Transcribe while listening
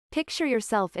Picture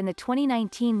yourself in the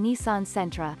 2019 Nissan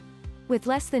Sentra. With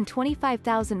less than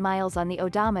 25,000 miles on the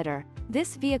odometer,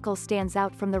 this vehicle stands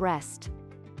out from the rest.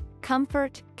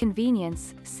 Comfort,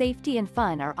 convenience, safety and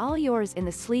fun are all yours in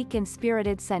the sleek and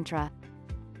spirited Sentra.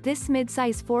 This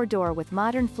midsize four-door with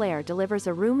modern flair delivers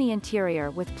a roomy interior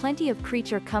with plenty of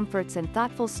creature comforts and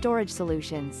thoughtful storage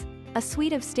solutions, a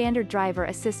suite of standard driver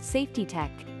assist safety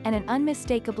tech, and an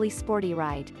unmistakably sporty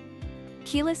ride.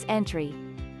 Keyless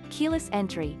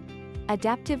entry,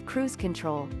 adaptive cruise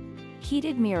control,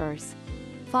 heated mirrors,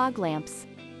 fog lamps,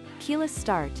 keyless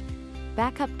start,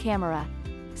 backup camera,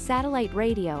 satellite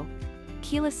radio,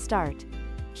 keyless start.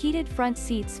 Heated front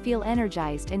seats. Feel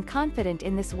energized and confident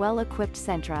in this well-equipped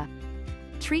Sentra.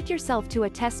 Treat yourself to a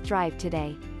test drive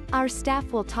today. Our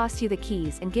staff will toss you the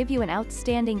keys and give you an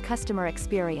outstanding customer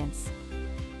experience.